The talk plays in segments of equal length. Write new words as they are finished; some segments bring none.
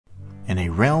In a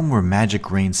realm where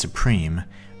magic reigned supreme,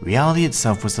 reality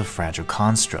itself was a fragile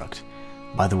construct.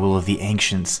 By the will of the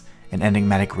ancients, an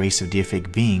enigmatic race of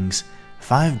deific beings,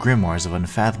 5 grimoires of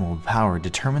unfathomable power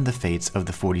determined the fates of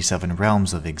the 47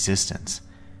 realms of existence.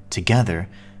 Together,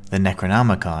 the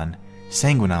Necronomicon,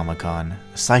 Sanguinomicon,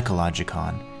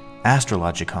 Psychologicon,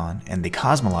 Astrologicon, and the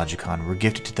Cosmologicon were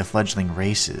gifted to the fledgling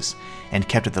races and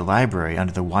kept at the library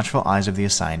under the watchful eyes of the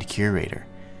assigned curator.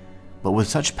 But with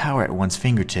such power at one's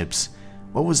fingertips,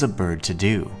 what was a bird to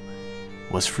do?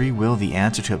 Was free will the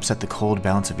answer to upset the cold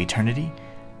balance of eternity,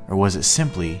 or was it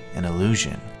simply an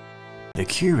illusion? The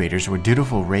curators were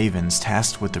dutiful ravens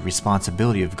tasked with the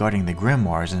responsibility of guarding the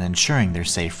grimoires and ensuring their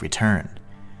safe return.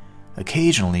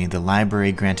 Occasionally, the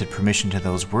library granted permission to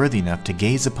those worthy enough to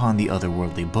gaze upon the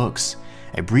otherworldly books,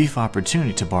 a brief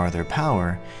opportunity to borrow their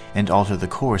power and alter the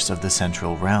course of the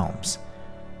central realms.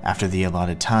 After the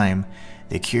allotted time,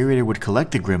 the curator would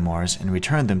collect the grimoires and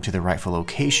return them to their rightful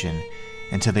location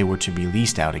until they were to be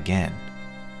leased out again.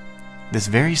 This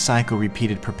very cycle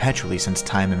repeated perpetually since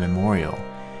time immemorial,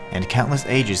 and countless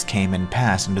ages came and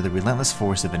passed under the relentless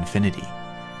force of infinity.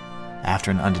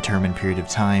 After an undetermined period of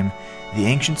time, the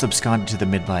ancients absconded to the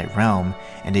Midnight Realm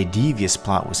and a devious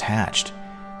plot was hatched,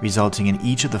 resulting in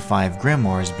each of the 5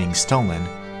 grimoires being stolen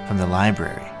from the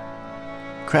library.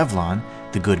 Crevlon,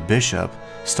 the good bishop,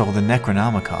 stole the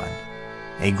Necronomicon,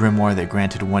 a grimoire that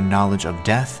granted one knowledge of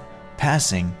death,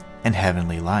 passing, and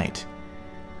heavenly light.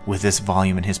 With this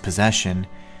volume in his possession,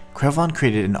 Crevlon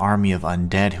created an army of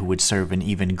undead who would serve an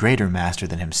even greater master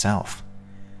than himself.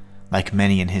 Like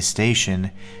many in his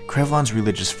station, Crevlon's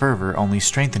religious fervor only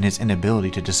strengthened his inability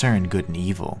to discern good and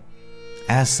evil.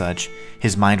 As such,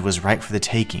 his mind was ripe for the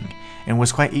taking, and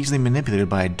was quite easily manipulated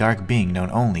by a dark being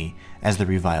known only as the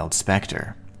Reviled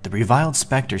Spectre. The Reviled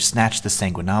Spectre snatched the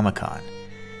Sanguinomicon.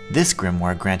 This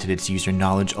grimoire granted its user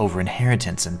knowledge over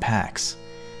inheritance and pacts.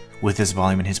 With this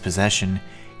volume in his possession,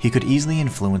 he could easily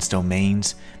influence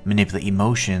domains, manipulate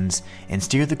emotions, and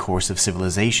steer the course of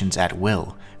civilizations at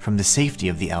will from the safety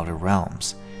of the Outer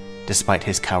Realms. Despite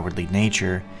his cowardly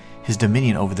nature, his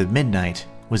dominion over the Midnight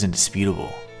was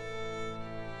indisputable.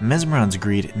 Mesmeron's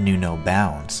greed knew no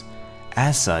bounds.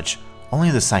 As such,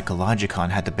 only the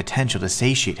Psychologicon had the potential to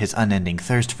satiate his unending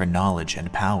thirst for knowledge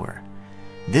and power.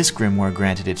 This grimoire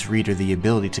granted its reader the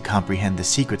ability to comprehend the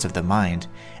secrets of the mind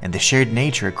and the shared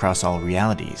nature across all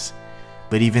realities.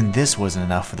 But even this wasn't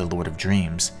enough for the Lord of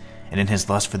Dreams, and in his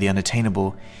lust for the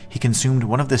unattainable, he consumed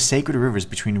one of the sacred rivers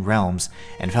between realms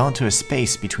and fell into a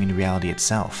space between reality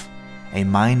itself, a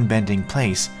mind-bending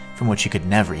place from which he could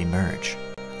never emerge.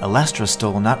 Alestra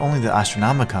stole not only the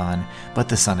Astronomicon, but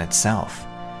the sun itself.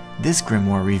 This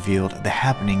grimoire revealed the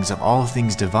happenings of all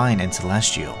things divine and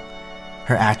celestial.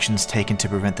 Her actions taken to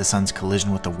prevent the sun's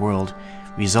collision with the world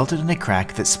resulted in a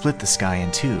crack that split the sky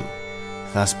in two,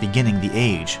 thus beginning the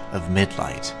Age of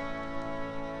Midlight.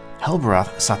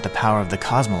 Helberoth sought the power of the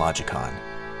Cosmologicon.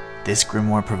 This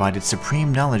grimoire provided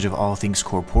supreme knowledge of all things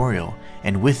corporeal,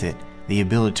 and with it, the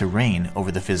ability to reign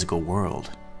over the physical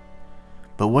world.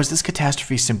 But was this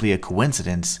catastrophe simply a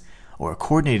coincidence, or a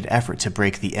coordinated effort to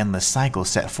break the endless cycle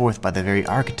set forth by the very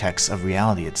architects of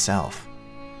reality itself?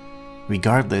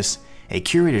 Regardless, a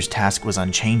curator's task was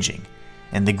unchanging,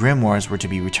 and the grimoires were to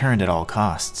be returned at all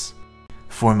costs.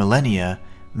 For millennia,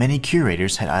 many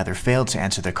curators had either failed to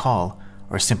answer their call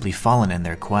or simply fallen in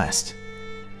their quest.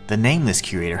 The nameless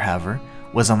curator, however,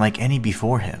 was unlike any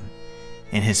before him.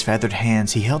 In his feathered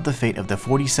hands he held the fate of the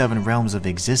 47 realms of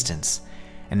existence,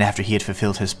 and after he had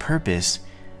fulfilled his purpose,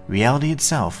 reality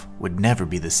itself would never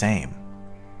be the same.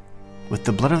 With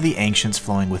the blood of the ancients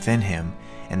flowing within him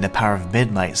and the power of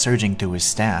midnight surging through his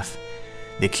staff,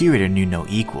 the curator knew no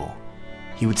equal.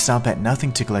 He would stop at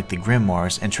nothing to collect the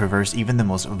grimoires and traverse even the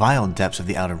most vile depths of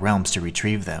the outer realms to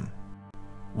retrieve them.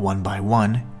 One by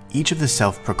one, each of the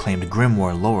self-proclaimed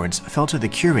grimoire lords fell to the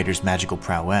curator's magical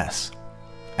prowess.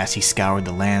 As he scoured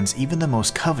the lands, even the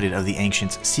most coveted of the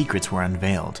ancients' secrets were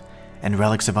unveiled, and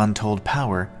relics of untold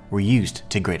power were used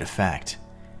to great effect.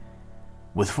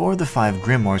 With 4 of the 5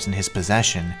 grimoires in his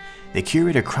possession, the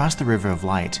curator crossed the River of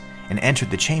Light and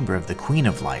entered the chamber of the Queen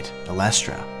of Light,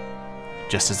 Alestra.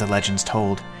 Just as the legends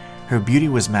told, her beauty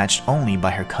was matched only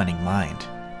by her cunning mind.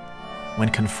 When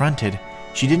confronted,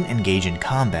 she didn't engage in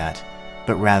combat,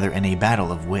 but rather in a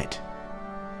battle of wit.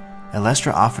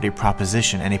 Alestra offered a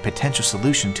proposition and a potential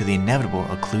solution to the inevitable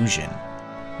occlusion.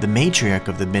 The matriarch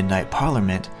of the Midnight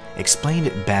Parliament explained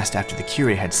it best after the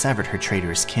curator had severed her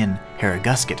traitorous kin,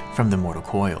 Haragusket, from the mortal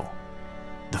coil.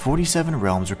 The 47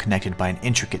 realms were connected by an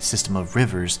intricate system of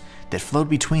rivers that flowed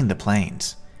between the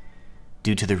planes.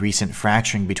 Due to the recent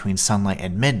fracturing between sunlight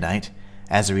and midnight,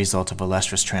 as a result of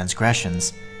Alestra's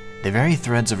transgressions, The very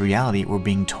threads of reality were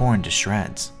being torn to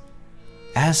shreds.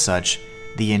 As such,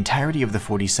 the entirety of the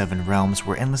 47 realms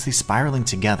were endlessly spiraling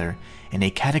together in a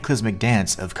cataclysmic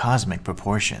dance of cosmic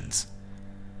proportions.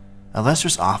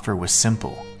 Alester's offer was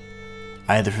simple.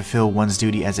 Either fulfill one's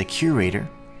duty as a curator,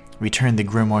 return the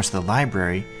grimoires to the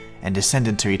library, and descend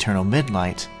into eternal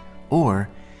midlight, or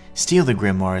steal the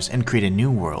grimoires and create a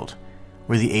new world,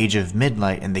 where the age of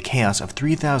midlight and the chaos of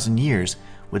 3,000 years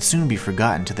would soon be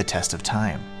forgotten to the test of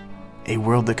time. A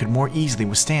world that could more easily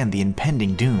withstand the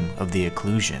impending doom of the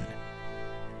occlusion.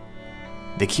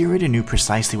 The curator knew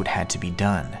precisely what had to be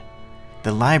done.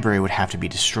 The library would have to be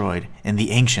destroyed, and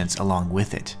the ancients along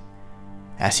with it.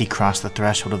 As he crossed the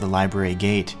threshold of the library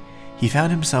gate, he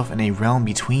found himself in a realm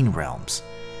between realms,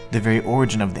 the very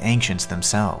origin of the ancients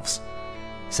themselves.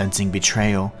 Sensing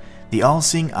betrayal, the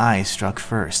all-seeing eye struck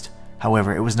first.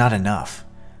 However, it was not enough,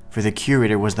 for the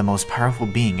curator was the most powerful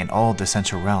being in all the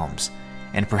central realms,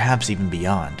 and perhaps even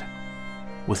beyond.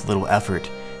 With little effort,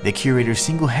 the curator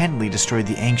single-handedly destroyed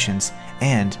the ancients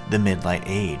and the Midlight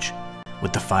Age.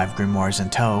 With the 5 grimoires in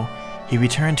tow, he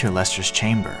returned to Alester's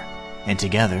chamber, and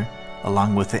together,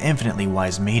 along with the infinitely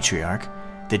wise matriarch,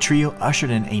 the trio ushered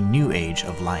in a new age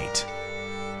of light.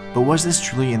 But was this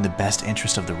truly in the best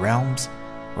interest of the realms,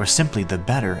 or simply the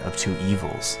better of two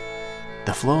evils?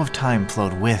 The flow of time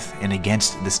flowed with and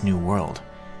against this new world,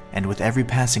 and with every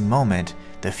passing moment,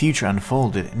 the future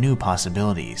unfolded new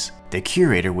possibilities. The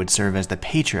curator would serve as the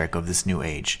patriarch of this new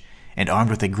age, and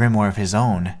armed with a grimoire of his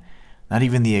own, not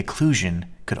even the occlusion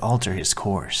could alter his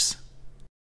course.